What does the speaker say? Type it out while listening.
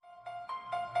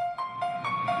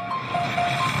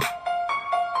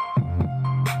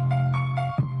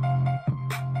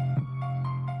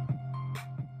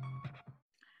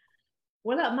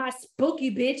up, my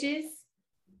spooky bitches?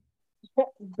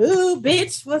 Boo,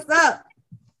 bitch, what's up?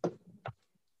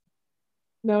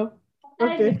 No.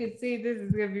 Okay. As you can see, this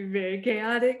is gonna be very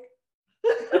chaotic.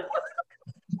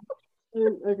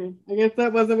 Okay, I guess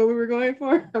that wasn't what we were going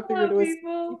for. Hello,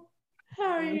 people.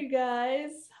 How are you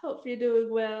guys? Hope you're doing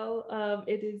well.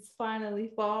 It is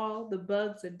finally fall. The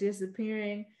bugs are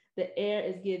disappearing. The air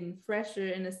is getting fresher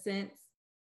in a sense.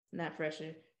 Not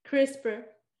fresher, crisper,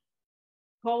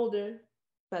 colder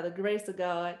by the grace of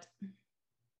God.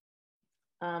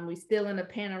 We still in a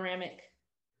panoramic.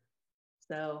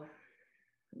 So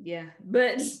yeah,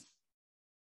 but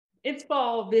it's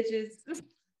fall, bitches.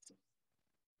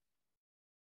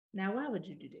 Now, why would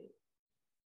you do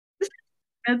that?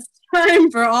 It's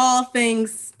time for all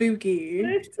things spooky.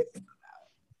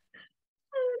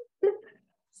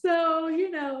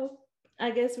 So,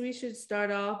 I guess we should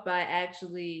start off by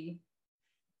actually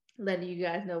letting you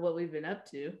guys know what we've been up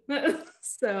to.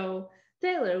 So,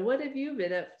 Taylor, what have you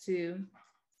been up to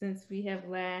since we have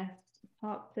last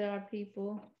talked to our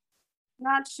people?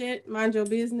 Not shit. Mind your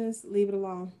business. Leave it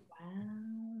alone.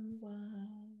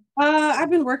 Wow. I've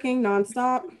been working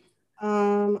nonstop.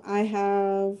 I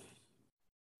have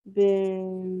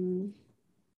been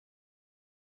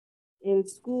in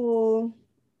school,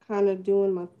 kind of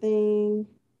doing my thing.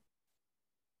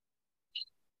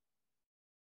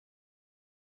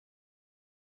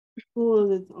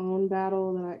 School is its own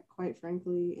battle that I, quite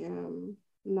frankly, am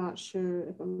not sure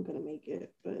if I'm gonna make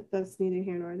it, but that's neither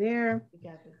here nor there.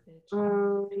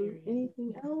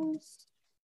 Anything else?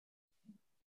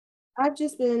 I've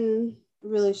just been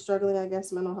really struggling, I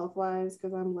guess, mental health wise,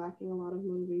 because I'm lacking a lot of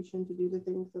motivation to do the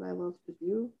things that I love to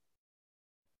do.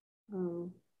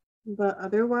 But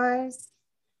otherwise,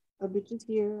 I'll be just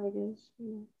here, I guess,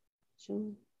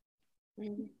 chilling.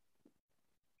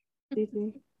 Take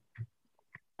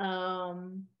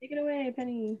it away,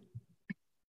 Penny.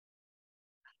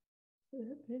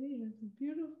 Penny has a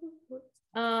beautiful voice.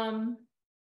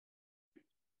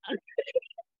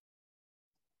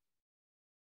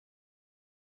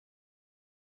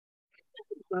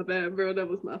 My bad, bro. That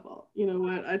was my fault. You know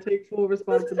what? I take full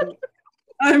responsibility.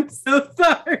 I'm so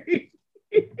sorry.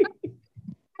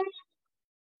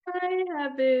 I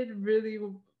have been really,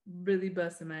 really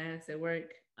busting my ass at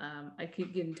work. I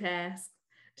keep getting tasks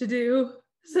to do.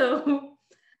 So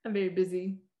I'm very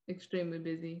busy, extremely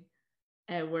busy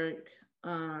at work.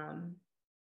 I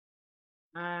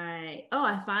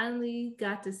finally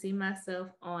got to see myself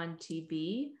on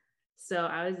TV. So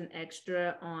I was an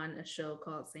extra on a show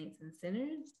called Saints and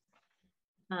Sinners.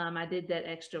 I did that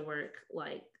extra work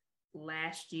like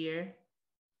last year,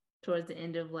 towards the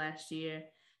end of last year.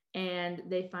 And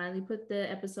they finally put the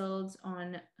episodes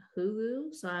on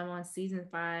Hulu. So I'm on season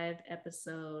 5,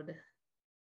 episode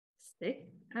 6,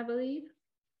 I believe.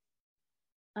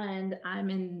 And I'm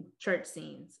in church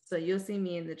scenes. So you'll see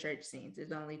me in the church scenes.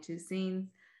 There's only 2 scenes.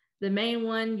 The main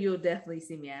one, you'll definitely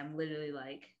see me. I'm literally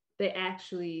like, they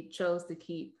actually chose to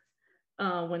keep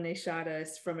when they shot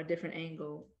us from a different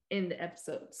angle in the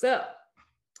episode. So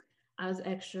I was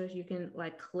extra. You can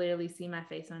like clearly see my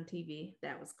face on TV.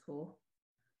 That was cool.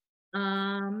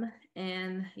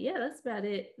 And yeah, that's about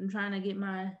it. I'm trying to get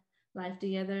my life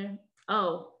together.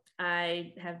 Oh,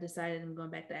 I have decided I'm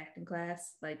going back to acting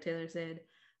class. Like Taylor said,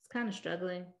 it's kind of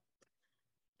struggling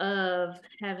of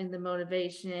having the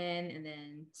motivation and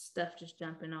then stuff just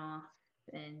jumping off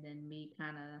and then me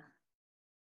kind of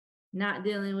not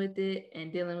dealing with it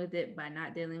and dealing with it by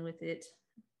not dealing with it.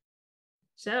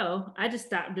 So I just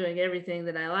stopped doing everything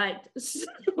that I liked.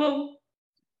 So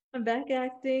I'm back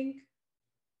acting.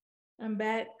 I'm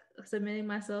back submitting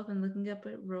myself and looking up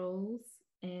at roles.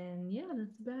 And yeah,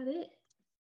 that's about it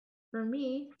for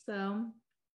me. So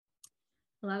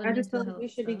a lot of I just feel like we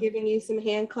should be giving you some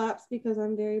hand claps because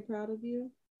I'm very proud of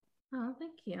you. Oh,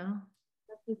 thank you.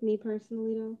 That's just me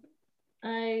personally though.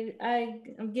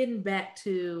 I'm getting back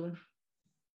to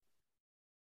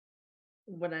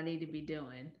what I need to be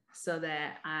doing so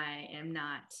that I am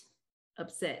not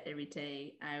upset every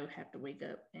day I have to wake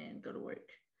up and go to work.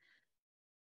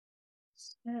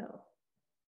 So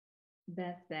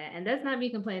that's that. And that's not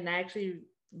me complaining. I actually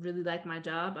really like my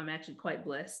job. I'm actually quite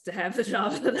blessed to have the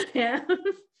job that I have.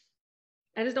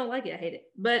 I just don't like it. I hate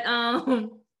it. But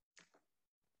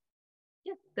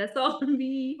yeah, that's all for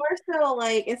me. More so,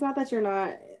 like, it's not that you're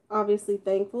not obviously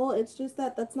thankful. It's just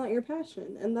that that's not your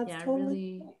passion, and that's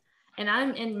totally. And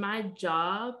I'm in my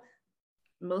job.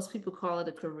 Most people call it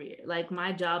a career. Like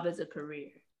my job is a career.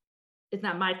 It's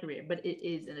not my career, but it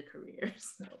is in a career.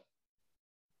 So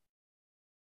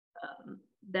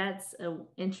That's an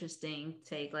interesting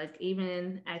take. Like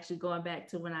even actually going back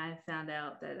to when I found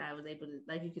out that I was able to,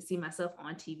 like, you could see myself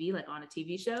on TV, like on a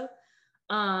TV show.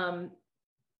 Um,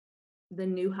 the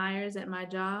new hires at my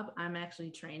job, I'm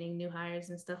actually training new hires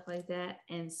and stuff like that.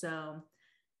 And so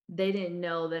they didn't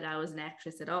know that I was an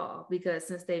actress at all because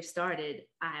since they've started,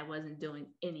 I wasn't doing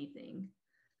anything.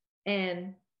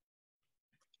 And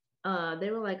they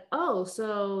were like, "Oh,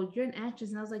 so you're an actress?"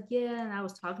 And I was like, "Yeah." And I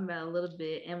was talking about it a little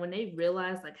bit. And when they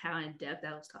realized like how in depth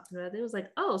I was talking about it, they was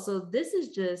like, "Oh, so this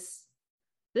is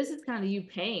kind of you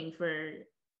paying for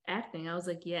acting." I was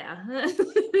like, "Yeah."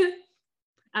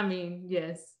 I mean,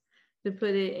 yes. To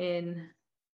put it in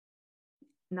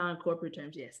non-corporate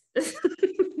terms, yes.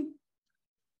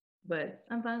 But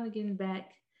I'm finally getting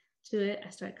back to it. I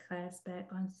start class back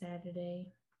on Saturday.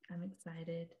 I'm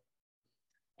excited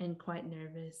and quite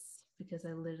nervous because I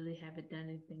literally haven't done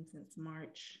anything since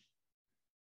March.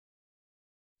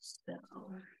 So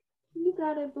You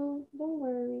got it, boo. Don't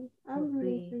worry. we'll I'm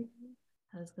rooting for see you.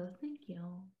 how this goes. Thank you.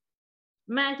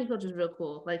 My acting coach is real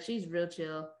cool. Like she's real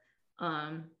chill.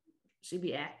 Um, she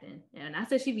be acting. And I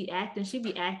said she be acting, she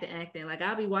be acting. Like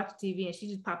I'll be watching TV and she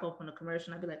just pop up on a commercial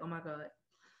and I'll be like, oh my God.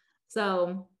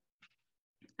 So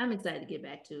I'm excited to get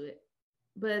back to it.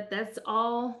 But that's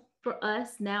all for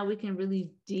us. Now we can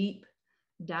really deep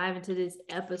dive into this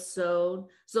episode.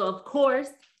 So, of course,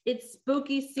 it's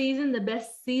spooky season, the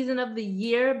best season of the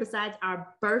year besides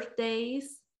our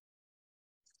birthdays.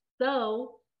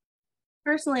 So,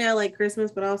 Personally, I like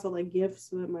Christmas, but I also like gifts,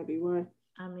 so that might be why.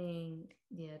 I mean,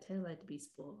 yeah, Taylor like to be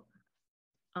spoiled.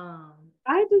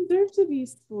 I deserve to be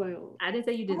spoiled. I didn't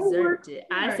say you I work deserved it.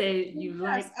 I hard. said you Yes,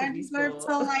 like to I be deserve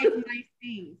spoiled. to like nice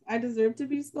things. I deserve to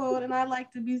be spoiled, and I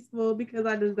like to be spoiled because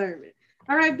I deserve it.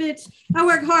 All right, bitch. I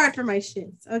work hard for my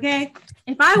shits. Okay.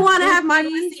 If I want to have my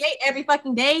pussy ate every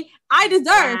fucking day, I deserve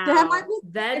to have my pussy.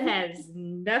 That has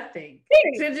nothing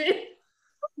to do.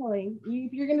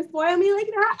 If you're gonna spoil me like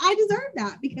that, I deserve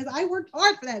that because I worked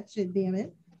hard for that shit. Damn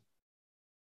it.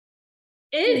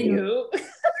 Anywho,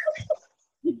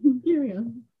 Carry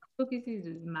on. spooky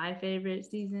season is my favorite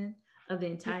season of the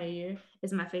entire year.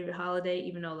 It's my favorite holiday,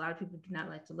 even though a lot of people do not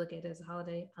like to look at it as a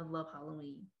holiday. I love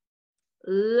Halloween.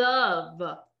 Love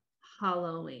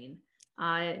Halloween.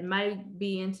 It might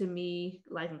be into me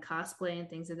like in cosplay and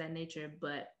things of that nature,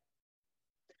 but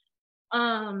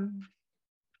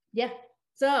yeah.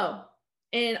 So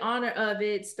in honor of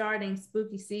it starting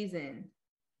spooky season,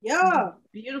 Yeah.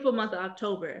 beautiful month of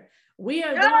October, we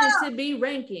are Yeah. going to be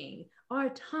ranking our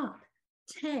top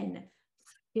 10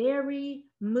 scary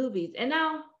movies. And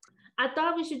now I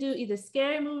thought we should do either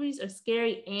scary movies or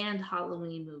scary and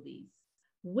Halloween movies.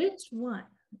 Which one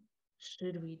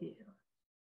should we do?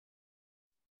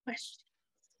 Question.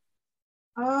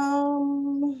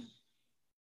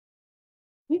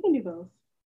 We can do both.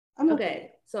 I'm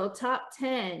okay. So top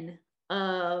 10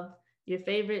 of your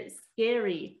favorite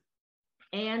scary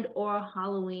and or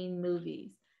Halloween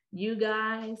movies. You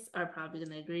guys are probably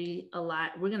going to agree a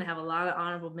lot. We're going to have a lot of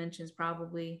honorable mentions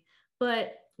probably,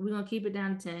 but we're going to keep it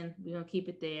down to 10. We're going to keep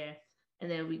it there, and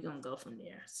then we're going to go from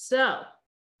there. So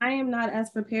I am not as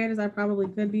prepared as I probably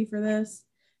could be for this.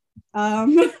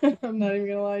 I'm not even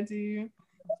gonna lie to you.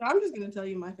 So I'm just gonna tell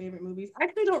you my favorite movies. I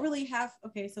actually don't really have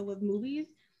so with movies,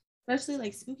 especially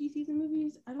like spooky season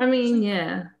movies, I mean,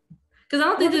 yeah. Because I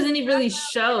don't think there's any really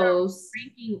shows.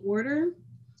 Ranking order.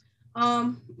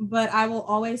 But I will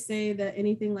always say that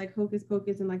anything like Hocus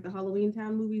Pocus and like the Halloween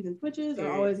Town movies and Twitches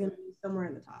are always gonna be somewhere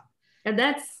in the top. And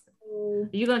that's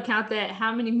you're gonna count that.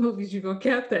 How many movies you gonna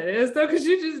count that as though? Because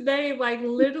you just named like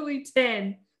literally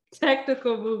 10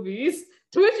 technical movies.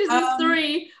 Twitches is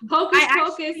 3, Hocus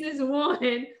Pocus is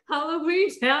 1,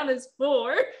 Halloween Town is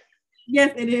 4.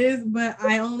 Yes, it is, but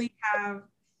I only have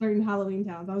certain Halloween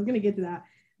Towns. I was gonna get to that.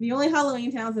 The only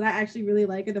Halloween Towns that I actually really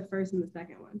like are the first and the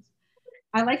second ones.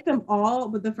 I like them all,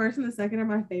 but the first and the second are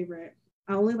my favorite.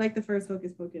 I only like the first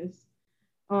Hocus Pocus.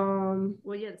 Well,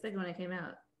 yeah, the second one that came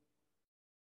out.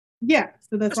 Yeah,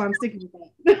 so that's why I'm sticking with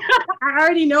that. I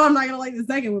already know I'm not gonna like the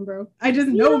second one, bro. I just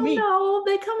know me. No,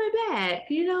 they're coming back.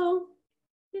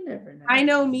 You never know. I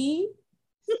know me,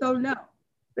 so no.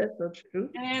 That's so true.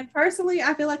 And personally,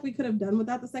 I feel like we could have done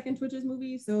without the second Twitches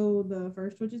movie. So the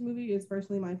first Twitches movie is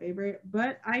personally my favorite,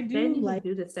 but I do like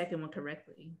do the second one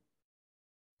correctly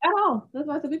at all. That's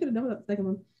why I said we could have done without the second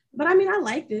one. But I mean, I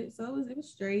liked it, so it was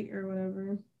straight or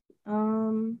whatever.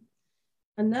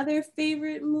 Another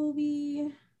favorite movie.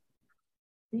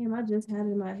 Damn, I just had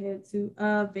it in my head too.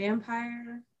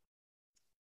 Vampire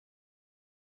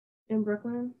in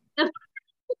Brooklyn.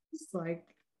 It's like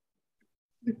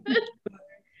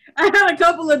I had a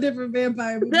couple of different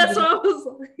vampire movies. That's what I was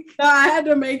like. So I had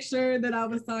to make sure that I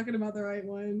was talking about the right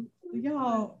one.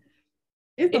 Y'all,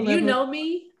 it's if you know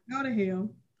me, go to hell.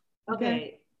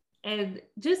 Okay. And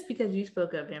just because you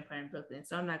spoke of Vampire in Brooklyn,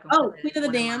 so I'm not gonna. Oh, Queen of the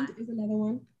Damned is another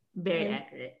one. Very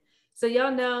accurate. So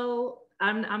y'all know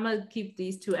I'm gonna keep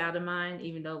these two out of mind,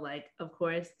 even though, like, of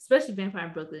course, especially Vampire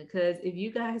in Brooklyn, because if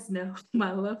you guys know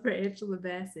my love for Angela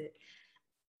Bassett,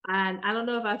 and I don't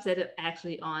know if I've said it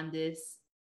actually on this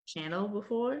channel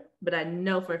before, but I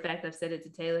know for a fact I've said it to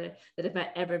Taylor that if I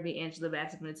ever meet Angela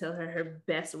Bassett, I'm gonna tell her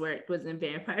best work was in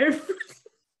Vampire.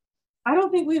 I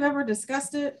don't think we've ever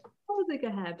discussed it. I don't think I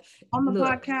have on the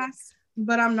podcast,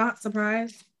 but I'm not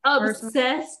surprised.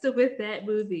 Obsessed with that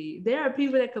movie. There are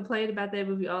people that complain about that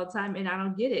movie all the time, and I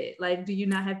don't get it. Like, do you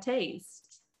not have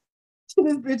taste?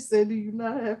 This bitch said, "Do you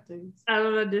not have taste?" I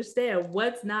don't understand.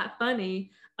 What's not funny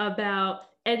about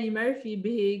Eddie Murphy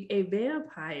being a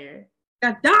vampire?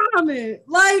 God damn it!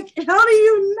 Like, how do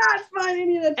you not find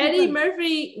any of that? Eddie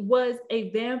Murphy was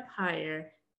a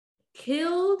vampire,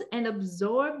 killed and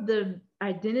absorbed the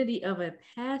identity of a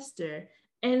pastor,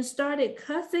 and started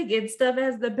cussing and stuff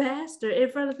as the pastor in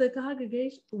front of the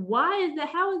congregation. Why is that?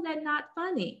 How is that not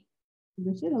funny?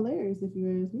 The shit hilarious if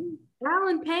you ask me.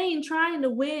 Alan Payne trying to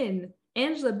win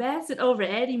Angela Bassett over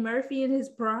Eddie Murphy in his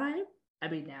prime. I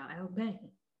mean, now Alan Payne,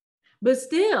 but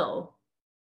still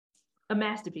a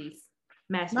masterpiece.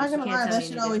 Not gonna lie, that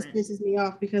shit always pisses me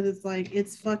off because it's like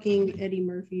it's fucking Eddie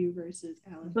Murphy versus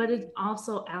Alan. But it's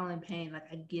also Alan Payne. Like,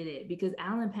 I get it, because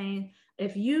Alan Payne,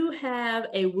 if you have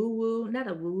a woo-woo, not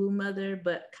a woo-woo mother,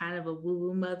 but kind of a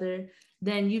woo-woo mother,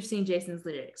 then you've seen Jason's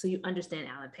lyrics, so you understand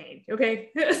Alan Payne. Okay.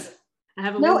 I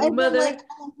have a woo-woo mother. Like,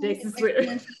 Jason's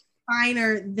lyrics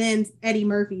finer than Eddie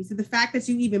Murphy. So the fact that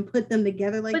you even put them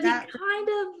together like but that, kind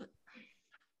of.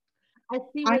 I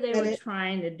see what they were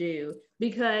trying to do,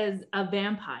 because a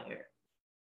vampire.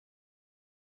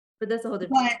 But that's a whole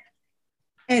different. But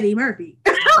Eddie Murphy.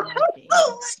 But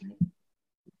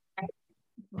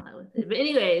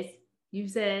anyways, you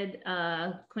said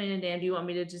Queen of the Damned. Do you want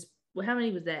me to just? Well, how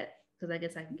many was that? Because I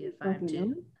guess I can get 5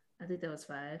 too. I think that was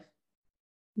 5.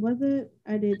 Was it?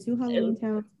 I did 2 Halloween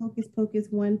Towns, Hocus Pocus,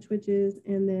 1 Twitches,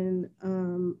 and then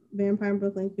Vampire in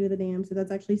Brooklyn, Queen of the Damned. So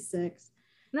that's actually 6.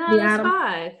 No, that's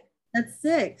 5. That's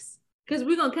 6. Because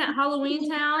we're gonna count Halloween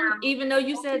Town, even though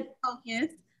you said Focus,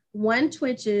 1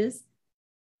 Twitches,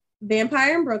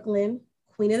 Vampire in Brooklyn,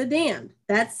 Queen of the Damned.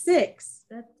 That's 6.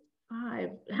 That's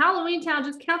 5. Halloween Town,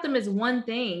 just count them as one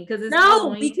thing, because it's no,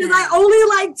 Halloween because Town. I only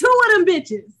like 2 of them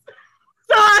bitches.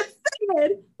 So I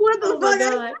said, what the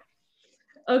fuck?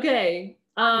 Okay.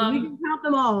 We can count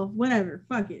them all. Whatever.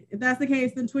 Fuck it. If that's the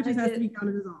case, then Twitches has to be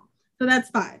counted as all. So that's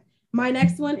 5. My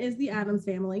next one is the Addams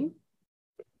Family.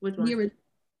 Which one? Glad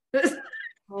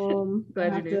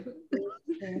you knew.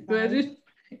 Glad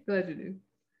you knew.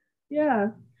 Yeah.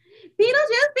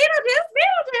 Beetlejuice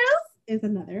is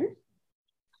another.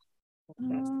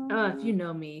 If you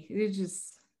know me, it's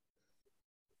just.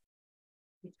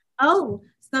 Oh,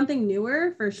 something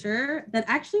newer for sure that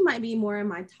actually might be more in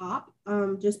my top,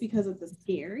 just because of the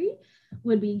scary,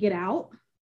 would be Get Out.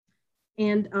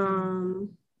 And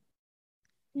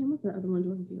what's the other one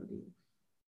doing VOD?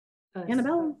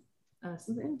 Annabelle. Us.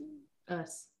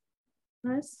 Us.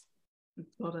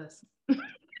 It's called Us.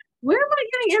 Where am I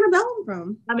getting Annabelle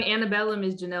from? I mean, Annabellum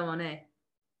is Janelle Monáe.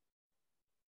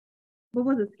 But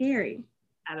was it scary?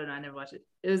 I don't know. I never watched it.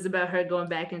 It was about her going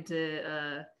back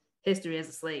into history as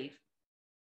a slave.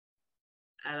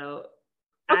 I don't.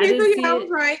 Okay, so yeah, I was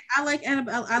right. I like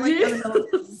Annabelle. I like Annabelle.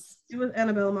 It was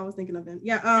Annabelle I was thinking of then.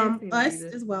 Yeah, Us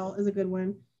as well is a good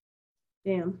one.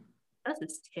 Damn. Us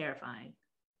is terrifying.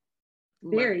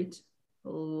 Very.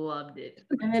 Loved it.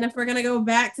 And then if we're gonna go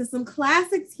back to some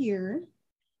classics here.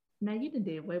 Now you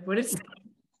did way more than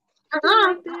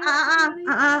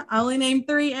I only named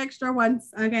 3 extra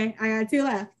ones. Okay, I got 2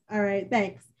 left. All right,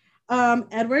 thanks.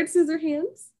 Edward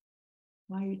Scissorhands.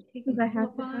 Why are you taking? I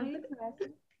have to have the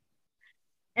classic.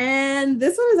 And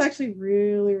this one is actually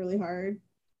really, really hard.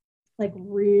 Like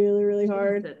really, really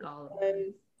hard.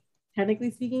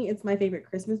 Technically speaking, it's my favorite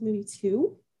Christmas movie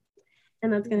too.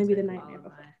 And that's going to be The Nightmare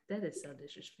Before. That is so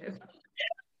disrespectful.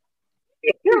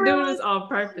 You're doing this on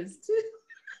purpose too.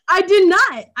 I did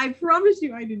not. I promise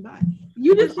you I did not.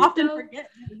 You just often forget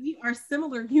that we are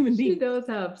similar human beings. She knows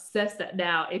how obsessed that.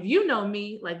 Now, if you know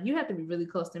me, like, you have to be really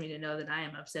close to me to know that I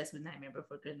am obsessed with Nightmare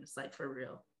Before Christmas, like, for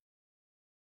real.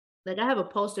 Like, I have a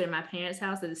poster in my parents'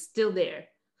 house that is still there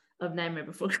of Nightmare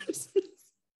Before Christmas.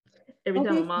 Every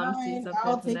time my mom sees something.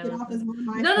 I'll take it off as one of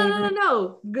my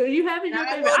No. You have it your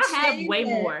favorite. I have way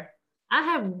more. I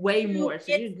have way more,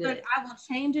 so you're good. I will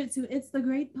change it to It's the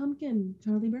Great Pumpkin,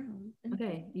 Charlie Brown.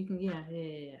 Okay, you can, yeah.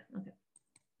 Okay.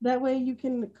 That way you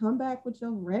can come back with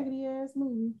your raggedy ass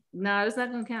movie. No, it's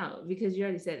not gonna count because you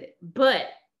already said it. But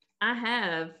I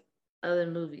have other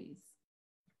movies.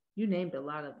 You named a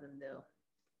lot of them though.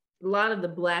 A lot of the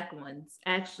Black ones,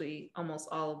 actually, almost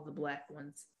all of the Black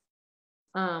ones.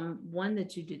 One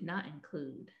that you did not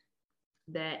include,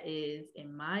 that is,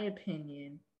 in my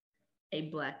opinion, a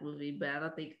Black movie, but I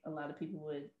don't think a lot of people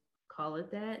would call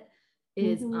it that.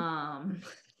 Is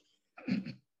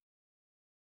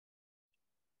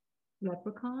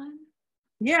Leprechaun.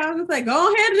 Yeah, I was just like,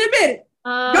 go ahead and admit it.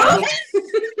 Go ahead.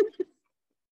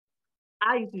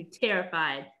 I used to be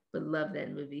terrified, but love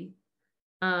that movie.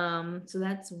 So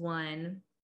that's one.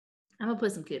 I'm gonna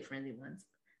put some kid friendly ones,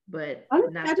 but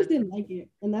I just didn't like it,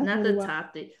 and that's not the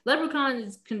top thing. Leprechaun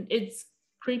is it's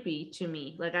creepy to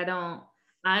me. Like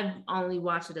I've only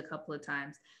watched it a couple of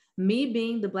times. Me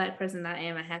being the Black person I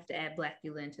am, I have to add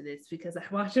Blackula into this because I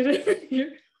watch it every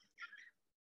year.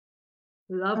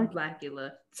 Love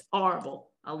Blackula. It's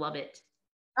horrible. I love it.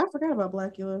 I forgot about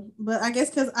Blackula, but I guess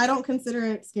because I don't consider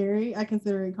it scary, I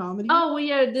consider it comedy. Oh, well,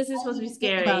 yeah, this is supposed to be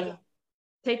scary.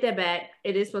 Take that back.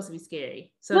 It is supposed to be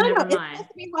scary. So never mind. It's supposed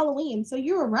to be Halloween. So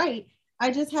you were right.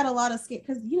 I just had a lot of scare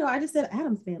because I just said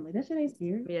Addams Family. That shit ain't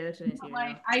scary. Yeah, that shit ain't scary.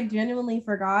 Like I genuinely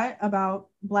forgot about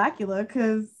Blackula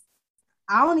because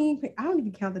I don't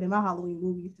even count it in my Halloween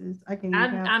movies. I can't.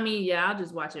 I mean, yeah, I'll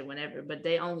just watch it whenever, but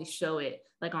they only show it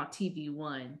like on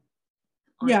TV1.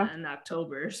 In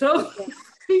October. So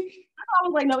I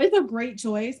was like, no, it's a great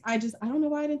choice. I don't know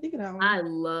why I didn't think of that one. I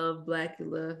love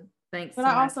Blackula. Thanks. But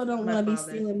I also don't want to be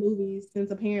stealing movies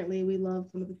since apparently we love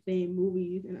some of the same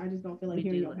movies, and I just don't feel like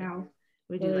hearing your house.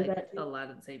 We do like a lot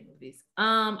of the same movies.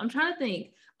 I'm trying to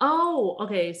think. Oh,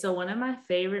 okay. So one of my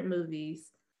favorite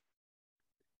movies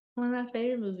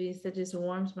that just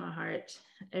warms my heart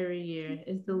every year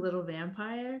is The Little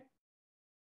Vampire.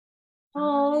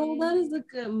 Oh, that is a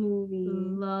good movie.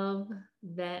 Love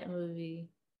that movie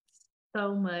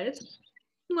so much.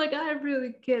 Like I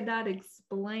really cannot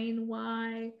explain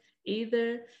why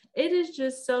either. It is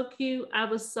just so cute. I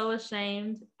was so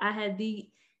ashamed. I had the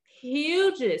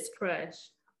hugest crush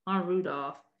on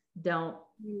Rudolph. Don't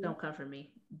come for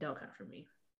me. Don't come for me.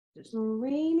 Just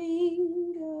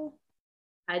screaming.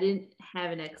 I didn't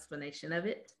have an explanation of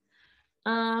it.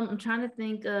 I'm trying to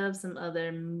think of some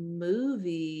other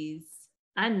movies.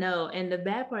 I know, and the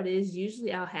bad part is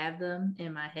usually I'll have them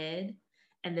in my head,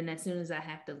 and then as soon as I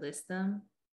have to list them,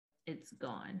 it's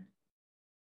gone.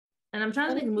 And I'm trying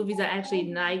to think of movies I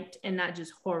actually liked and not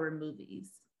just horror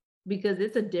movies, because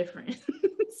it's a difference.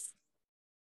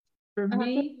 For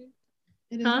me,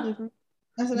 it is different.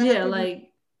 Yeah,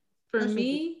 like for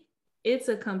me, it's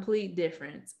a complete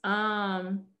difference.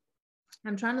 I'm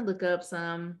trying to look up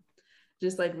some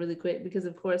just like really quick because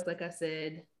of course, like I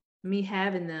said, me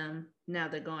having them, now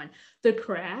they're gone. The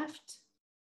Craft.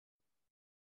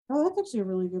 Oh, that's actually a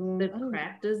really good one. The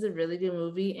Craft is a really good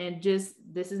movie. And just,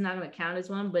 this is not going to count as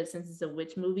one, but since it's a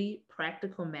witch movie,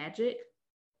 Practical Magic.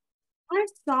 I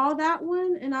saw that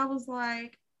one and I was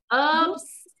like, obsessed.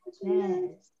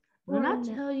 When I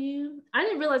tell you, I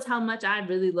didn't realize how much I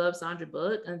really love Sandra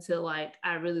Bullock until like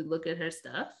I really look at her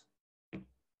stuff.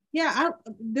 Yeah,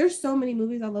 there's so many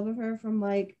movies I love of her, from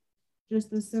like just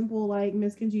the simple like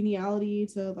Miss Congeniality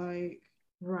to like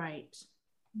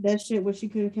that shit where she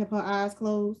could have kept her eyes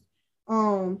closed.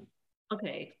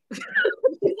 Okay.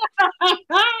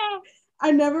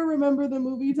 I never remember the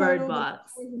movie title. Bird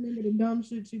Box. I remember the dumb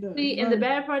shit she does. See, and the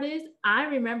bad part is I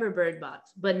remember Bird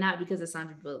Box, but not because of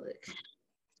Sandra Bullock.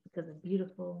 Because of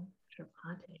beautiful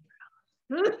Trapante.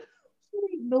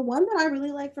 The one that I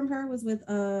really liked from her was with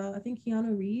I think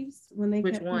Keanu Reeves when they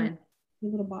kept one? The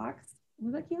little box.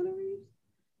 Was that Keanu Reeves?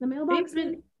 The mailbox?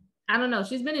 I don't know.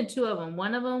 She's been in two of them.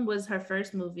 One of them was her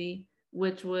first movie,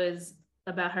 which was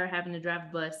about her having to drive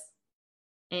a bus.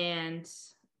 And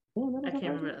I can't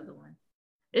remember the other one.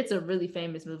 It's a really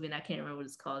famous movie and I can't remember what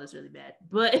it's called. It's really bad.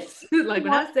 But like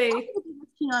when I say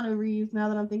Keanu Reeves, now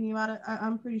that I'm thinking about it,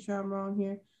 I'm pretty sure I'm wrong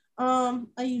here.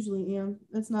 I usually am.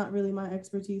 That's not really my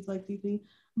expertise like TC.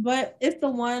 But it's the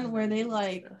one where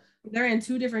they're in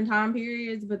two different time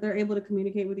periods, but they're able to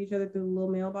communicate with each other through the little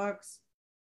mailbox.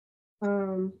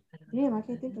 Damn, I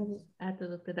can't think of it. I have to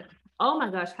look that up. Oh my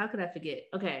gosh, how could I forget?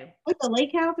 Okay. Like the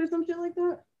Lake House or some shit like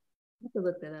that? I have to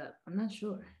look that up. I'm not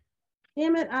sure.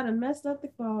 Damn it, I'd have messed up the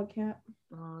fog cap.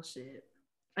 Oh shit.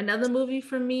 Another movie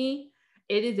for me,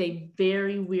 it is a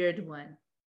very weird one.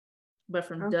 But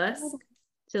From Dusk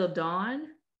Till Dawn.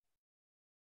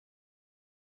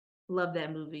 Love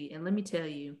that movie. And let me tell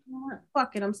you.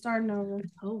 Fuck it, I'm starting over.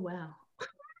 Oh wow.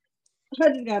 I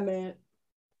just got mad.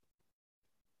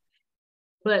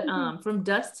 But From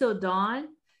Dusk Till Dawn,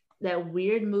 that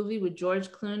weird movie with George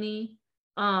Clooney.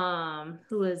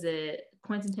 Who is it?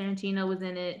 Quentin Tarantino was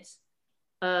in it.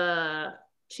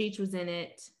 Cheech was in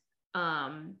it.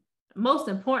 Most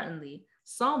importantly,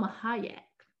 Salma Hayek.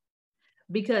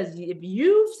 Because if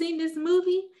you've seen this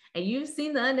movie and you've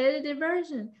seen the unedited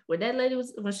version where that lady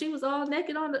was, when she was all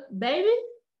naked on the baby,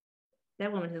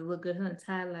 that woman has looked good her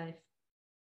entire life.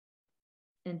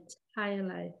 Entire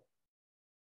life.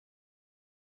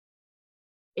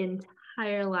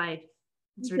 Entire life.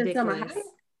 It's ridiculous.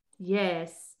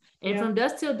 Yes. And From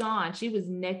Dusk Till Dawn, she was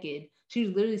naked. She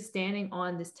was literally standing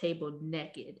on this table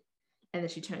naked. And then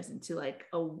she turns into like,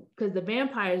 because the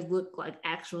vampires look like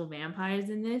actual vampires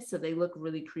in this, so they look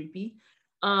really creepy.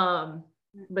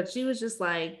 But she was just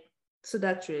like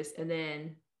seductress and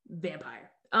then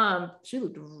vampire. She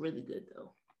looked really good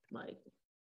though, like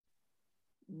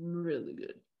really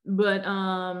good. But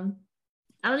I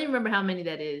don't even remember how many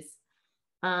that is.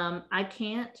 I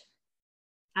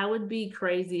would be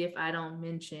crazy if I don't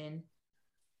mention,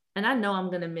 and I know I'm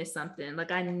gonna miss something.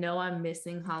 Like I know I'm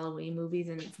missing Halloween movies,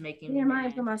 and it's making me mad.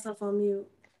 I put myself on mute.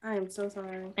 I am so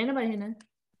sorry. Ain't nobody hear that.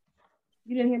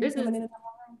 You didn't hear me coming in?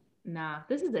 Nah,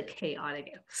 this is a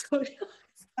chaotic episode.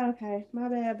 Okay, my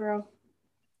bad, bro.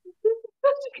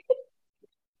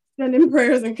 Sending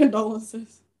prayers and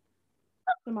condolences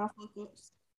to my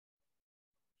fuck-ups.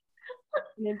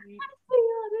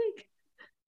 Chaotic.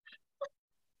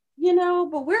 You know,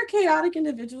 but we're chaotic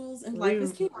individuals, and life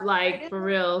is chaotic. Like for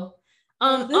real.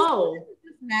 Just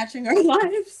matching our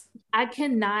lives. I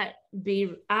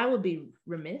would be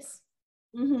remiss.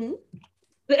 Mm-hmm.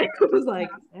 It was like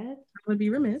that. I would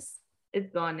be remiss. It's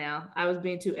gone now. I was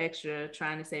being too extra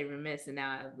trying to say remiss, and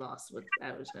now I've lost what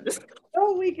I was gonna say.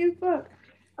 Oh, we can fuck.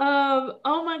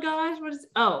 Oh my gosh,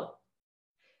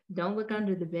 Don't Look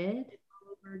Under the Bed.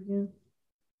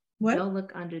 What? Don't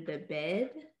Look Under the Bed.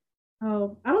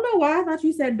 Oh, I don't know why I thought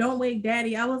you said Don't Wake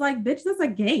Daddy. I was like, bitch, that's a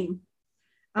game.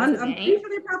 I'm pretty sure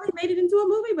they probably made it into a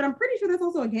movie, but I'm pretty sure that's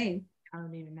also a game. I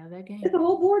don't even know that game. It's a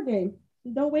whole board game.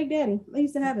 Don't Wake Daddy. I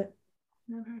used to have it.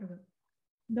 Never heard of it.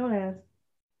 Don't ask.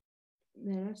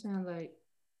 Yeah, that sounds like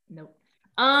nope.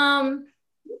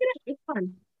 It's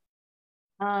fun.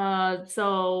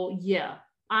 So yeah.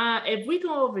 If we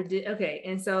go over okay,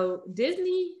 and so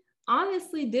Disney,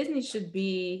 honestly, Disney should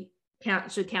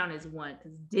count as one,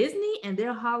 because Disney and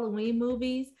their Halloween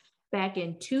movies back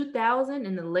in 2000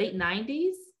 in the late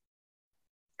 90s,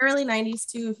 early 90s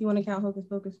too, if you want to count Hocus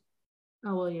Pocus.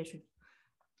 Oh well, yeah, true.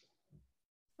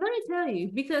 Let me tell you,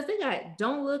 because they got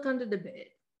Don't Look Under the Bed,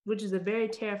 which is a very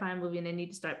terrifying movie, and they need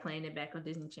to start playing it back on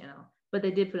Disney Channel, but they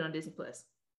did put it on Disney Plus.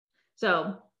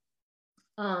 So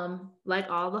like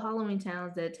all the Halloween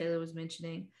towns that Taylor was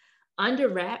mentioning, Under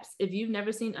Wraps, if you've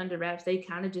never seen Under Wraps, they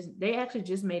actually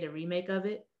just made a remake of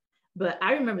it. But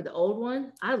I remember the old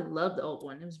one. I love the old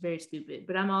one. It was very stupid.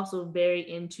 But I'm also very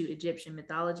into Egyptian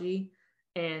mythology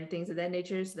and things of that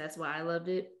nature. So that's why I loved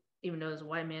it, even though it was a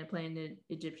white man playing the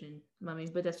Egyptian mummy.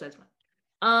 But that's fine.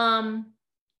 I'm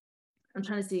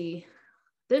trying to see.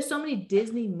 There's so many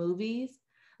Disney movies,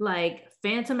 like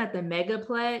Phantom at the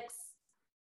Megaplex.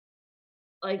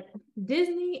 Like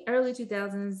Disney early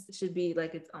 2000s should be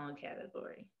like its own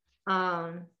category.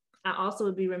 I also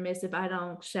would be remiss if I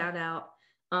don't shout out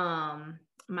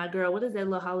my girl, what is that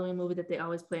little Halloween movie that they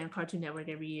always play on Cartoon Network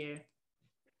every year?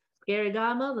 Scary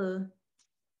Godmother.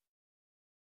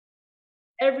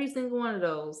 Every single one of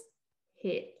those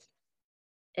hit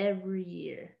every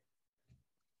year.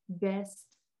 Best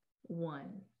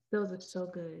one. Those are so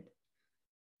good.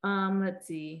 Let's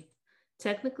see.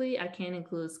 Technically, I can't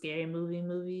include Scary Movie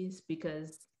movies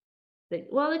because they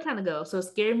kind of go. So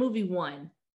Scary Movie 1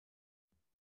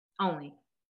 only.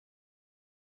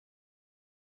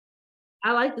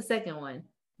 I like the second one.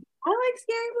 I like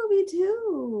Scary Movie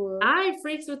too. I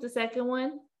freaks with the second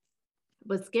one,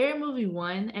 but Scary Movie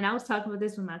 1, and I was talking about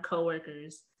this with my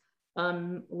coworkers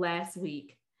last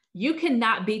week. You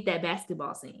cannot beat that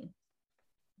basketball scene.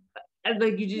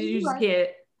 Like you just can't.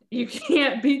 You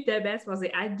can't beat that basketball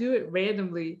scene. I do it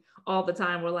randomly all the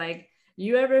time. Where like,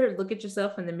 you ever look at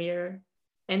yourself in the mirror,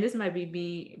 and this might be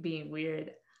being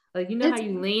weird. Like, you know how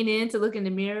you lean in to look in the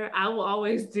mirror? I will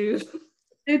always do.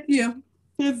 It's you.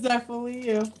 It's definitely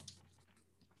you.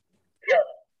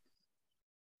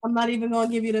 I'm not even gonna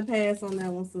give you the pass on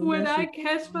that one. So when I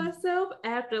catch myself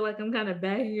after like I'm kind of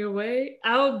backing away,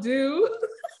 I'll do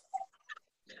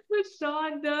what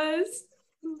Sean does.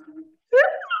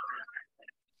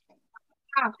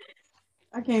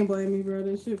 I can't blame you, bro.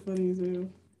 This shit funny as hell.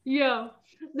 Yo,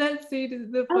 that scene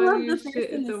is the funniest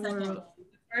shit in the world.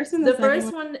 The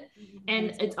first one,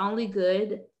 And it's only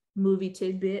good, movie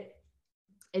tidbit.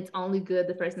 It's only good.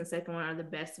 The first and the second one are the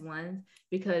best ones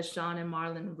because Sean and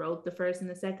Marlon wrote the first and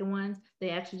the second ones.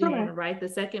 They actually didn't want to write the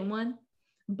second one,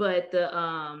 but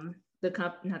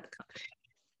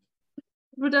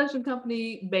production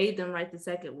company made them write the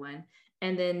second one.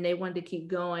 And then they wanted to keep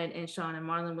going. And Sean and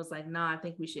Marlon was like, nah, I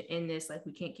think we should end this. Like,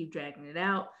 we can't keep dragging it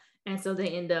out. And so they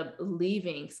end up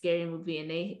leaving Scary Movie and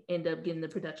they end up getting the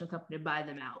production company to buy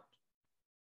them out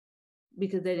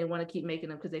because they didn't want to keep making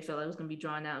them because they felt like it was going to be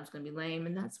drawn out. It was going to be lame.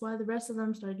 And that's why the rest of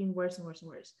them started getting worse and worse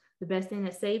and worse. The best thing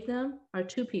that saved them are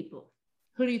two people.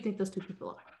 Who do you think those two people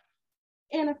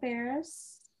are? Anna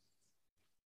Faris.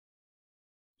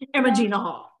 And Regina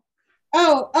Hall.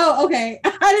 Oh, okay.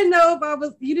 I didn't know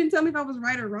if you didn't tell me if I was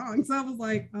right or wrong. So I was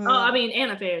like, I mean,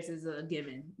 Anna Faris is a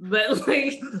given, but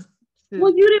like,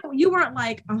 well, you weren't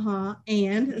like,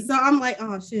 and so I'm like,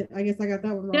 oh shit, I guess I got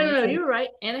that one wrong. No, you were right.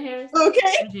 Anna Faris.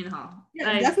 Okay. Regina Hall.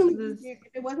 Yeah, definitely. If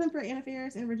it wasn't for Anna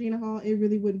Faris and Regina Hall, it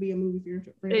really wouldn't be a movie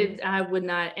for I would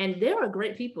not, and there were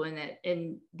great people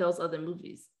in those other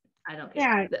movies. I don't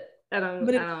care. Yeah, I don't.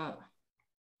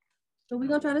 So we're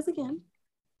gonna try this again.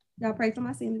 Y'all pray for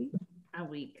my sanity. I'm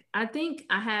weak. I think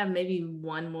I have maybe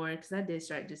one more because I did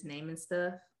start just naming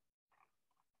stuff.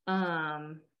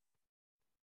 So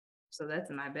that's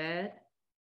my bad.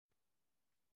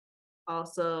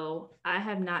 Also, I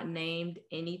have not named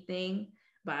anything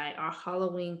by our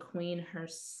Halloween queen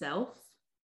herself.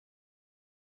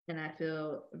 And I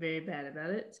feel very bad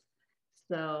about it.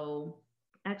 So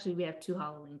actually we have two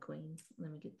Halloween queens. Let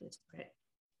me get this correct.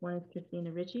 One is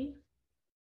Christina Ricci.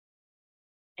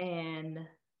 And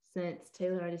since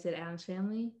Taylor already said Addams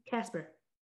Family, Casper.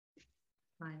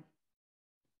 Fine.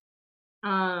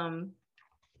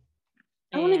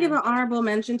 I want to give an honorable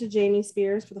mention to Jamie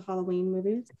Spears for the Halloween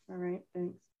movies. All right,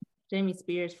 thanks. Jamie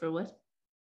Spears for what?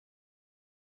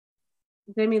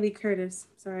 Jamie Lee Curtis.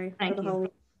 Sorry. Thank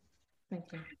you. Thank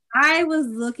you. I was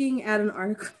looking at an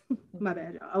article. My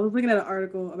bad, y'all. I was looking at an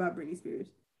article about Britney Spears.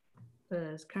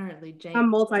 Because currently Jamie.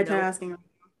 I'm multitasking. Nope.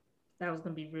 That was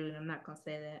gonna be rude. I'm not gonna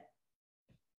say that.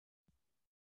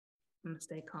 I'm gonna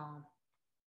stay calm.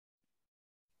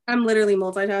 I'm literally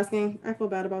multitasking. I feel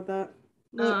bad about that.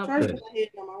 Look, trying to put my head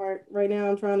on my heart right now.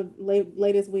 I'm trying to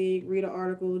lay this week, read an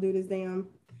article, do this damn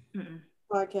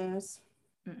podcast.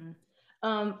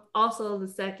 Also, the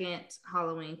second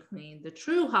Halloween queen, the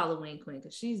true Halloween queen,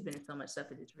 because she's been in so much stuff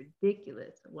that it's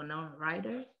ridiculous. Winona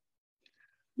Ryder.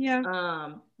 Yeah.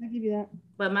 I give you that.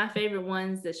 But my favorite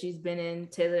ones that she's been in,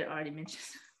 Taylor already mentioned.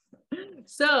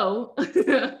 So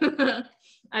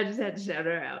I just had to shout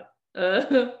her out.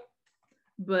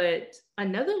 But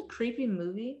another creepy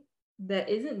movie that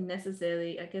isn't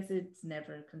necessarily, I guess it's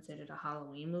never considered a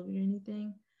Halloween movie or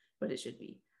anything, but it should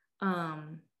be.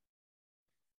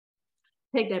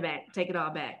 Take that back. Take it all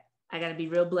back. I got to be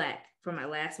real black for my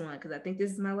last one because I think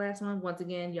this is my last one. Once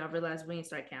again, y'all realize we ain't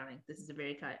start counting. This is a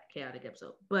very chaotic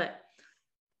episode. But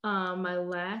my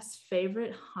last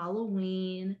favorite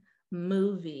Halloween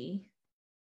movie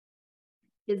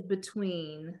is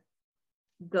between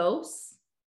Ghosts,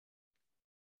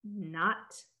 not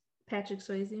Patrick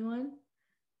Swayze one,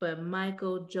 but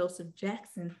Michael Joseph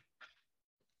Jackson,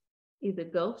 either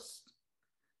Ghost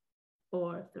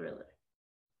or Thriller.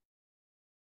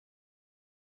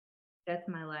 That's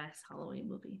my last Halloween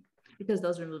movie because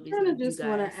those were movies I just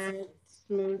want to add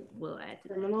Smooth will add to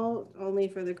Criminal that. Only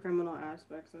for the criminal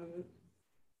aspects of it.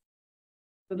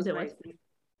 For the fight scene.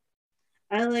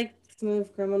 I like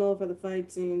Smooth Criminal for the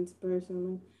fight scenes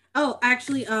personally. Oh,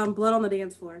 actually, Blood on the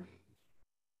Dance Floor.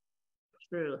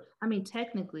 True. I mean,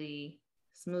 technically,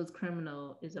 Smooth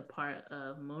Criminal is a part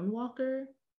of Moonwalker,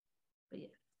 but yeah.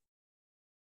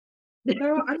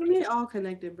 I mean, they all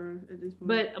connected, bro. At this point.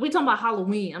 But we talking about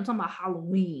Halloween. I'm talking about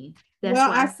Halloween. That's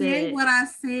why I said what I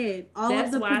said.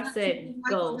 That's why I said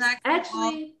Ghost.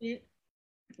 Actually,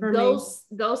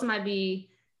 Ghost might be.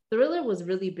 Thriller was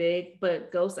really big,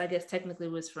 but Ghost, I guess, technically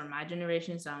was for my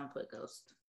generation, so I'm gonna put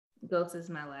Ghost. Ghost is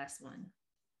my last one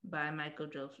by Michael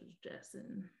Joseph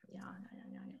Jackson. Yeah.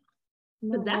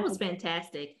 But that was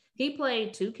fantastic. He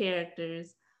played two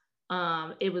characters.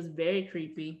 It was very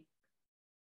creepy.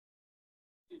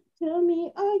 Tell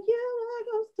me, are you a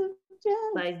ghost of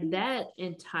jealousy? Like that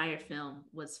entire film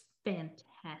was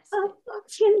fantastic. A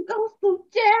fucking ghost of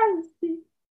jealousy.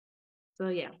 So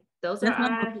yeah, those are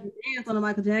our dance on the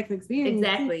Michael Jackson experience.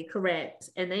 Exactly,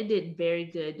 correct. And they did very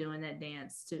good doing that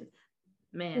dance too.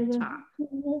 Man,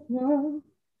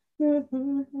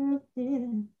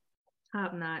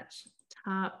 top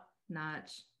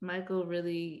notch. Michael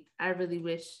I really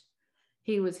wish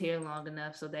he was here long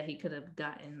enough so that he could have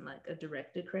gotten like a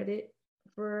director credit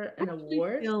for an I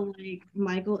award. feel like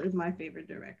Michael is my favorite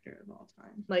director of all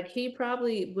time. Like he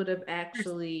probably would have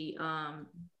actually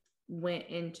went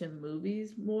into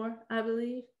movies more, I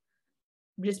believe,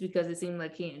 just because it seemed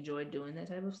like he enjoyed doing that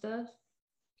type of stuff.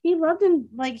 He loved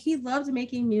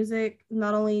making music,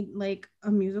 not only like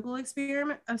a musical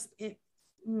experiment.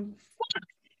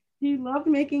 He loved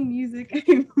making music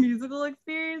a musical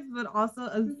experience, but also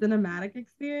a cinematic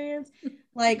experience.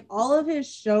 Like all of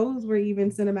his shows were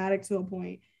even cinematic to a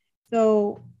point.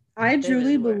 So I They really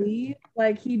truly were. believe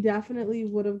like he definitely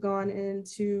would have gone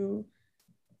into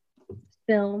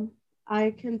film. I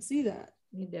can see that.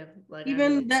 He definitely like I really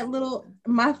Even think that he little, did.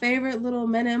 my favorite little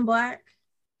Men in Black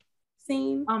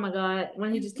scene. Oh my god,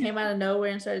 when he just came out of nowhere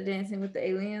and started dancing with the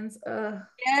aliens.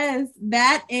 Yes,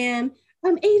 that and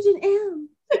I'm Agent M.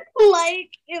 Like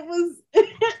it was,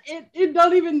 it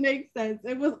don't even make sense.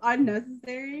 It was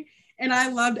unnecessary, and I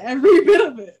loved every bit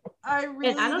of it. I And I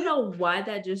really don't did. know why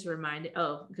that just reminded.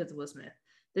 Oh, because of Will Smith.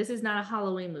 This is not a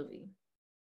Halloween movie,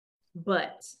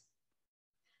 but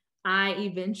I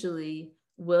eventually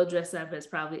will dress up as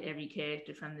probably every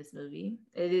character from this movie.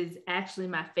 It is actually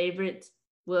my favorite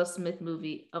Will Smith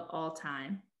movie of all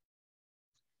time.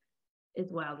 It's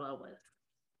Wild Wild West.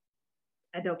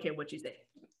 I don't care what you say.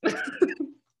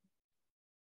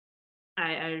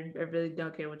 I really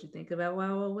don't care what you think about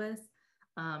Wild Wild West.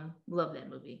 Love that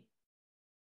movie.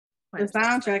 The Quite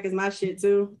obsessed. soundtrack is my shit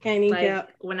too. Can't even Like cap.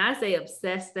 when I say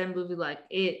obsessed, that movie, like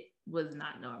it was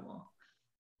not normal.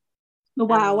 The I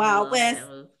Wild Wild love West that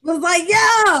movie. was like, yo,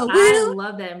 I Will,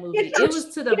 love that movie. get It your, was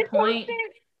to the get your point, shit.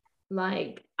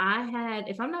 like I had,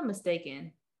 if I'm not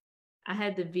mistaken, I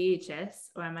had the VHS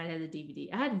or I might have the DVD.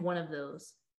 I had one of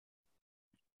those.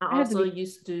 I I had to also be.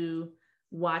 used to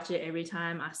watch it every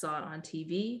time I saw it on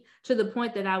TV to the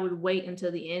point that I would wait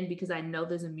until the end because I know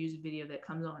there's a music video that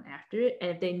comes on after it.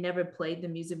 And if they never played the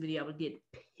music video, I would get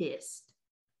pissed.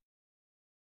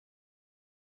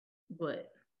 But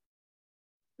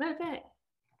matter of fact,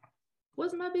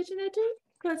 wasn't my bitch in that too?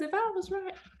 Because if I was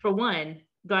right, for one,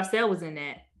 Garcelle was in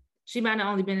that. She might have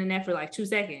only been in that for like 2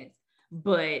 seconds,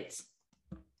 but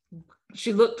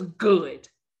she looked good.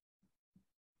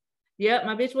 Yep,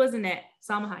 my bitch was in that.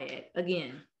 Salma Hayek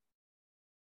again.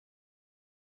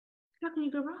 How can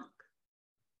you go wrong?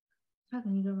 How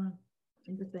can you go wrong?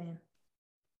 I'm just saying.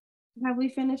 Have we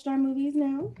finished our movies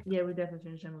now? Yeah, we definitely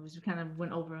finished our movies. We kind of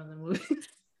went over on the movies.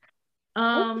 Okay.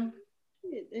 um,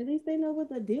 At least they know what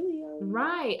the dealio is.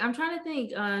 right. I'm trying to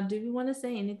think. Do we want to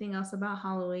say anything else about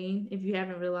Halloween? If you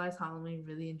haven't realized, Halloween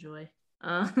really enjoy.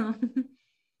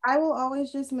 I will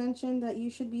always just mention that you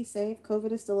should be safe.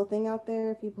 COVID is still a thing out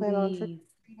there. If you plan on trick Please.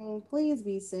 or treating, please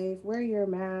be safe. Wear your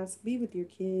mask. Be with your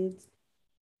kids.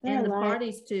 They're And the like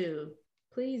parties too.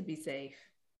 Please be safe.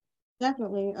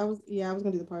 definitely. I was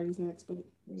gonna do the parties next, but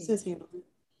sis Please. handled it.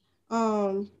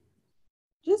 Um,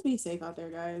 just be safe out there,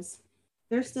 guys.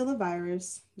 There's still a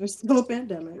virus. There's still a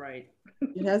pandemic. Right.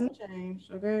 It hasn't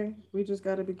changed. Okay, we just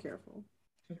gotta be careful.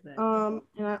 Exactly.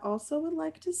 And I also would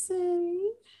like to say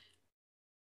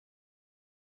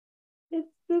it's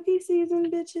spooky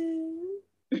season,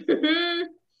 bitches.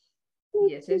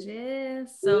 Yes, yes,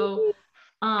 yes. So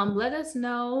let us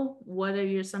know what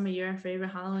are some of your favorite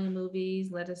Halloween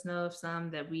movies. Let us know if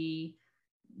some that we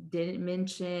didn't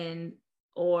mention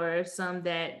or some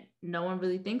that no one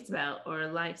really thinks about or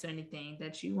likes or anything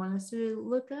that you want us to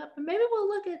look up. And maybe we'll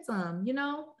look at some,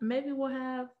 maybe we'll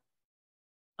have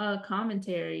a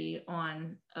commentary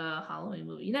on a Halloween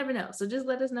movie. You never know. So just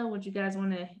let us know what you guys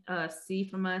want to see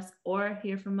from us or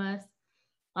hear from us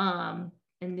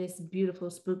in this beautiful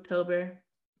Spooktober.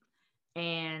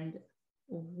 And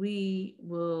we're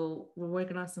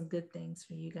working on some good things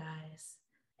for you guys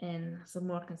and some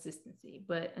more consistency.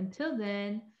 But until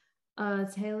then,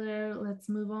 Taylor, let's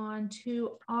move on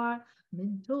to our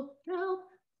mental health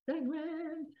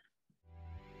segment.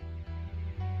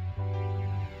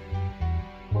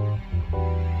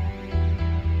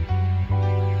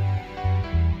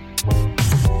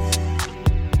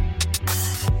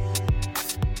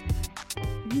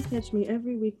 You catch me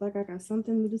every week like I got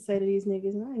something to say to these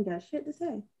niggas, and I ain't got shit to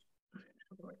say.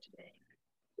 For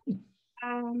today.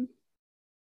 Um,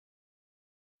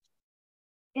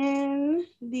 in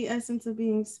the essence of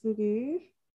being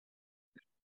spooky,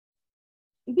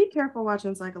 be careful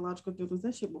watching psychological thrillers.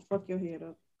 That shit will fuck your head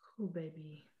up. Cool,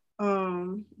 baby.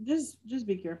 Just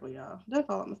be careful, y'all. That's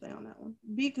all I'm gonna say on that one.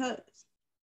 Because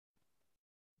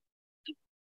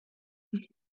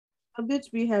a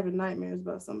bitch be having nightmares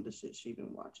about some of the shit she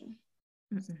been watching.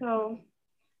 Mm-mm. So,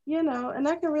 and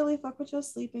that can really fuck with your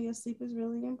sleep, and your sleep is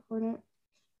really important.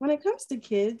 When it comes to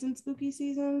kids in spooky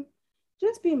season,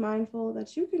 just be mindful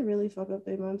that you can really fuck up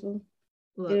their mental.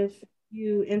 Look, if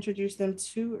you introduce them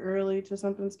too early to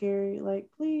something scary, like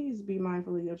please be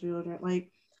mindful of your children.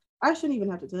 Like I shouldn't even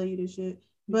have to tell you this shit,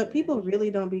 but people really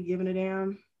don't be giving a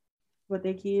damn what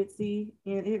their kids see,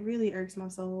 and it really irks my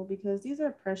soul because these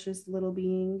are precious little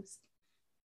beings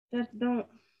that don't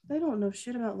know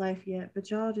shit about life yet, but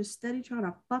y'all just steady trying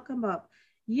to fuck them up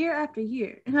year after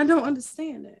year, and I don't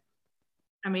understand it.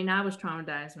 I mean, I was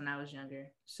traumatized when I was younger,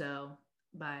 so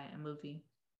by a movie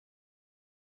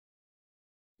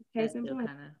that Case in still point.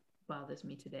 kind of bothers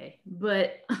me today.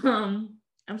 But I'm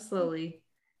slowly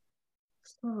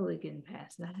getting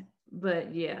past that.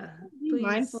 But yeah, Be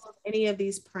mindful please of any of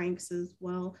these pranks as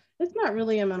well. It's not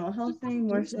really a mental health thing,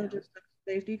 more do so them. just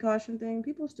a safety caution thing.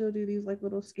 People still do these like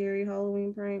little scary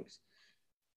Halloween pranks,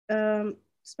 um,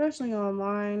 especially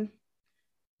online.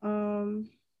 Um,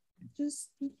 just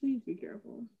please be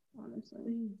careful,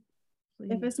 honestly.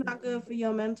 Please, If please, it's not good for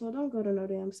your mental, don't go to no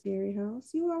damn scary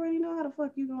house. You already know how the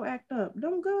fuck you gonna act up.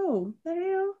 Don't go. The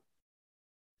hell?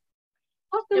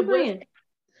 Fuck them it was friends.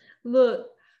 look.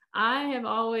 I have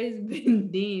always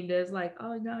been deemed as like,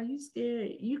 oh no, you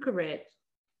scared. You correct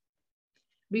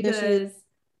Yes, you. because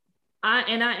I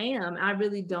am. I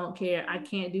really don't care. I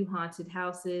can't do haunted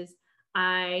houses.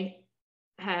 I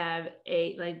have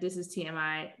a like this is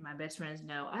TMI, my best friends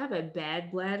know. I have a bad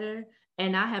bladder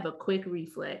and I have a quick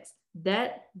reflex.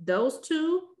 That those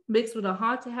two mixed with a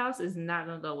haunted house is not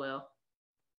gonna go well.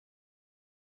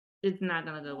 It's not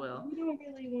gonna go well. We don't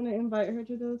really want to invite her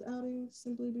to those outings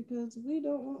simply because we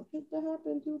don't want it to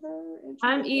happen to her, and she I'm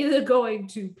don't want. either going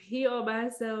to pee on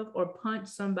myself or punch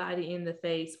somebody in the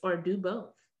face or do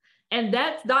both. And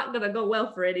that's not gonna go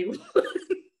well for anyone.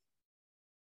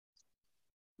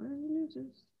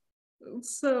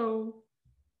 So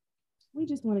We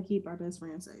just want to keep our best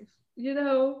friend safe.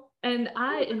 and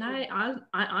I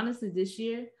honestly this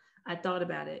year I thought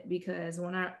about it because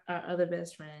when our other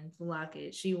best friend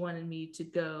Lockett, she wanted me to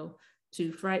go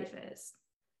to Fright Fest,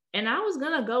 and I was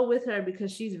gonna go with her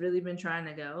because she's really been trying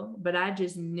to go, but I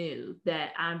just knew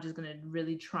that I'm just gonna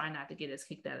really try not to get us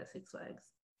kicked out of Six Flags.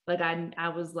 Like I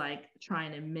was like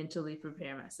trying to mentally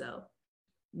prepare myself I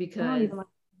don't because even like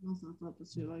myself up to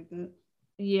shit like that.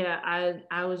 yeah,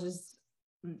 I was just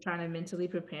trying to mentally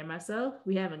prepare myself.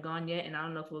 We haven't gone yet, and I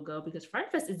don't know if we'll go because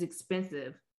Fright Fest is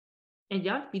expensive, and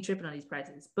y'all be tripping on these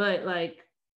prices. But like,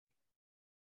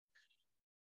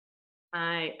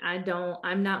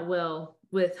 I'm not well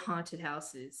with haunted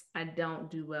houses. I don't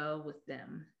do well with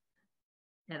them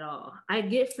at all. I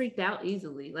get freaked out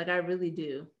easily, like I really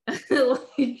do.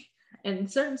 Like,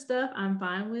 and certain stuff I'm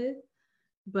fine with,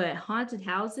 but haunted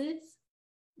houses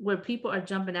where people are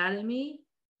jumping out at me,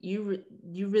 you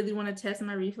really want to test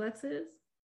my reflexes?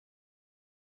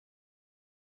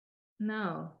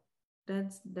 No,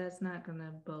 that's not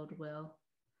gonna bode well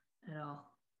at all.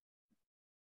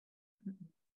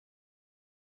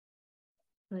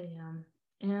 But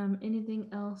anything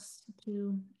else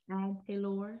to add,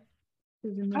 Taylor,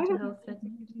 to the I mental have health nothing to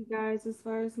segment? give you guys as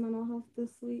far as mental health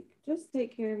this week. Just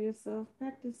take care of yourself.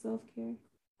 Practice self care.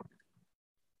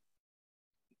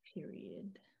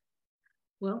 Period.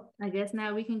 Well, I guess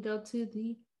now we can go to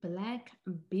the Black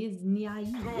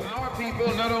Business. So our people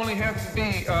not only have to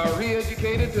be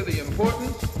re-educated to the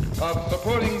importance of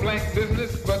supporting black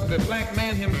business, but the black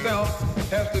man himself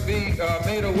has to be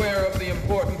made aware of the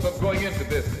importance of going into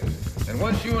business. And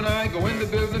once you and I go into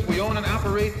business, we own and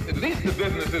operate at least the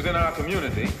businesses in our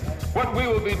community. What we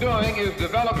will be doing is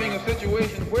developing a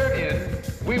situation wherein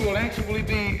we will actually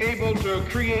be able to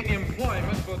create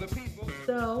employment for the people.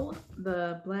 So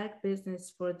the Black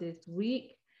business for this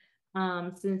week,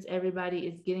 since everybody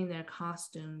is getting their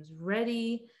costumes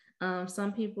ready,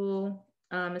 some people,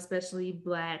 especially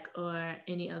Black or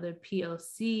any other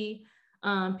POC,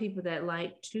 people that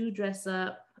like to dress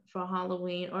up for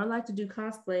Halloween or like to do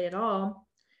cosplay at all,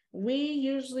 we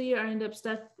usually end up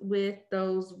stuck with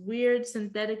those weird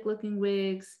synthetic looking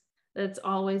wigs that's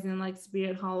always in like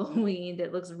Spirit Halloween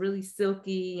that looks really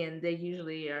silky, and they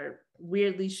usually are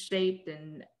weirdly shaped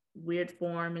and weird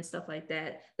form and stuff like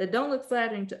that that don't look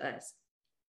flattering to us.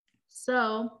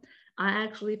 So I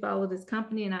actually follow this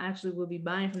company and I actually will be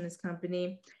buying from this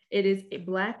company. It is a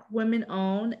Black woman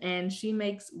owned, and she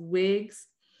makes wigs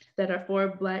that are for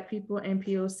Black people and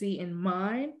POC in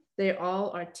mind. They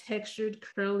all are textured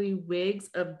curly wigs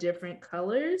of different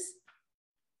colors.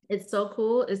 It's so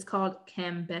cool. It's called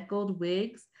Kembeckled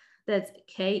Wigs. That's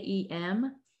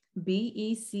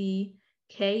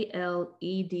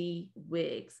KEMBECKLED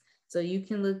Wigs. So you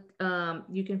can look,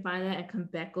 you can find that at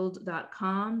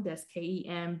kembeckled.com. That's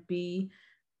KEMB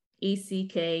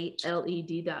ECKLED.com.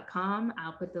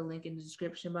 I'll put the link in the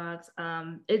description box.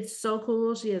 It's so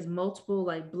cool. She has multiple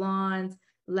like blondes,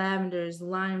 lavenders,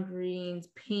 lime greens,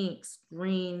 pinks,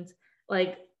 greens.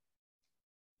 Like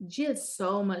she has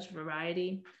so much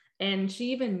variety. And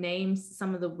she even names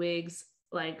some of the wigs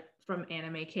like from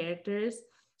anime characters.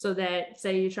 So that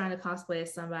say you're trying to cosplay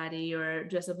as somebody or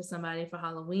dress up as somebody for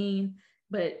Halloween,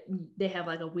 but they have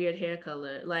like a weird hair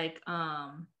color. Like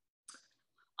oh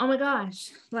my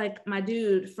gosh, like my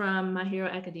dude from My Hero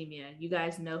Academia. You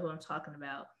guys know who I'm talking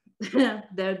about.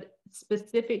 The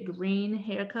specific green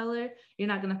hair color, you're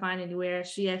not going to find anywhere.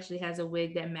 She actually has a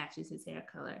wig that matches his hair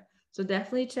color. So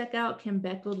definitely check out Kim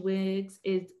Beckled Wigs.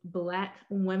 It's Black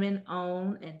women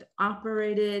owned and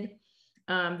operated.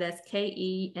 That's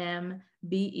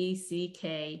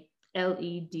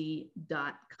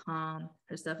KEMBECKLED.com.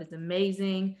 Her stuff is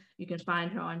amazing. You can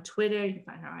find her on Twitter, you can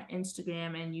find her on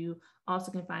Instagram, and you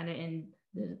also can find her in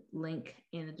the link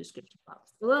in the description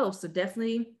box below. So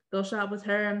definitely go shop with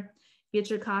her, get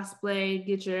your cosplay,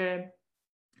 get your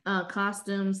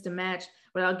costumes to match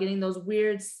without getting those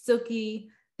weird silky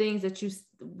things that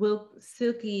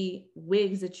silky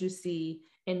wigs that you see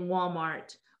in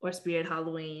Walmart or Spirit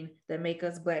Halloween that make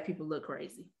us Black people look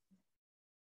crazy.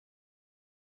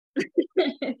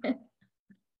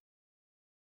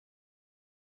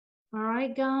 All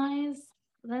right, guys,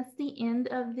 that's the end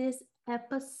of this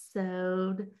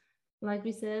episode. Like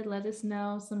we said, let us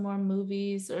know some more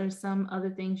movies or some other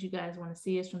things you guys want to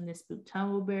see us from this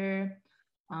Spooktober.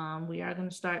 We are going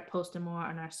to start posting more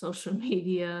on our social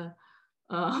media.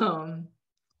 And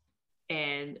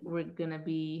we're going to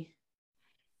be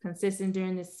consistent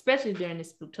during this, especially during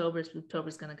this Spooktober. Spooktober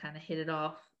is going to kind of hit it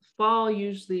off. Fall,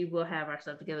 usually we'll have our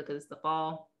stuff together because it's the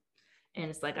fall and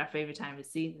it's like our favorite time of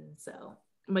season. So,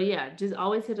 but yeah, just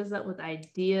always hit us up with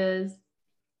ideas.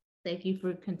 Thank you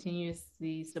for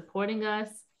continuously supporting us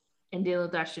and dealing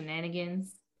with our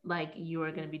shenanigans like you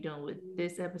are going to be doing with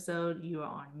this episode. You are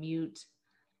on mute.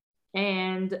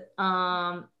 And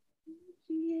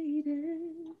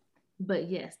but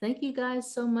yes, thank you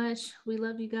guys so much. We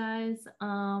love you guys.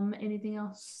 Anything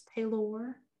else,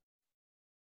 Taylor?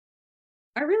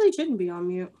 I really shouldn't be on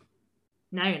mute.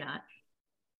 No, you're not.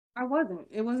 I wasn't.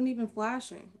 It wasn't even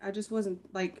flashing. I just wasn't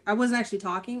like I wasn't actually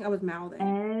talking. I was mouthing.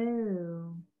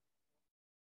 Oh.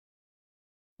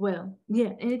 Well,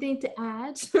 yeah. Anything to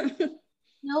add?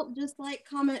 Nope. Just like,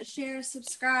 comment, share,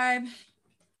 subscribe.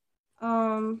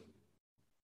 Thank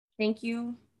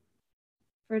you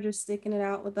for just sticking it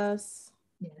out with us.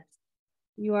 Yes.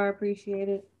 You are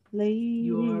appreciated, lady.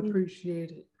 You are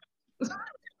appreciated.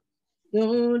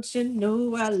 Don't you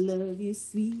know I love you,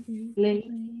 sweet lady?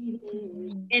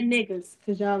 And niggas,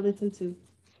 because y'all listen too.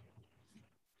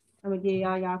 I'm gonna give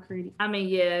y'all credit. I mean,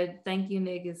 yeah, thank you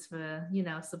niggas for,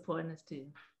 supporting us too.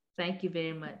 Thank you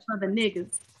very much. For the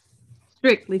niggas.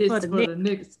 Strictly This for is the for niggas. the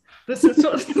niggas. This is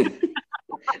for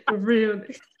the real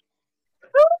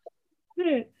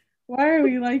niggas. Why are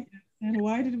we like this? And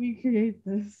why did we create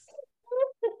this?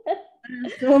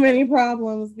 There's so many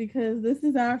problems because this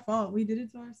is our fault. We did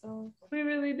it to ourselves. We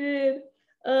really did.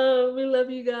 We love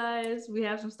you guys. We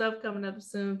have some stuff coming up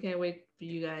soon. Can't wait for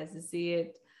you guys to see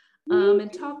it.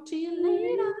 And talk to you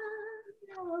later.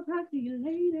 I'll talk to you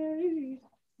later.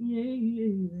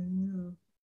 Yeah.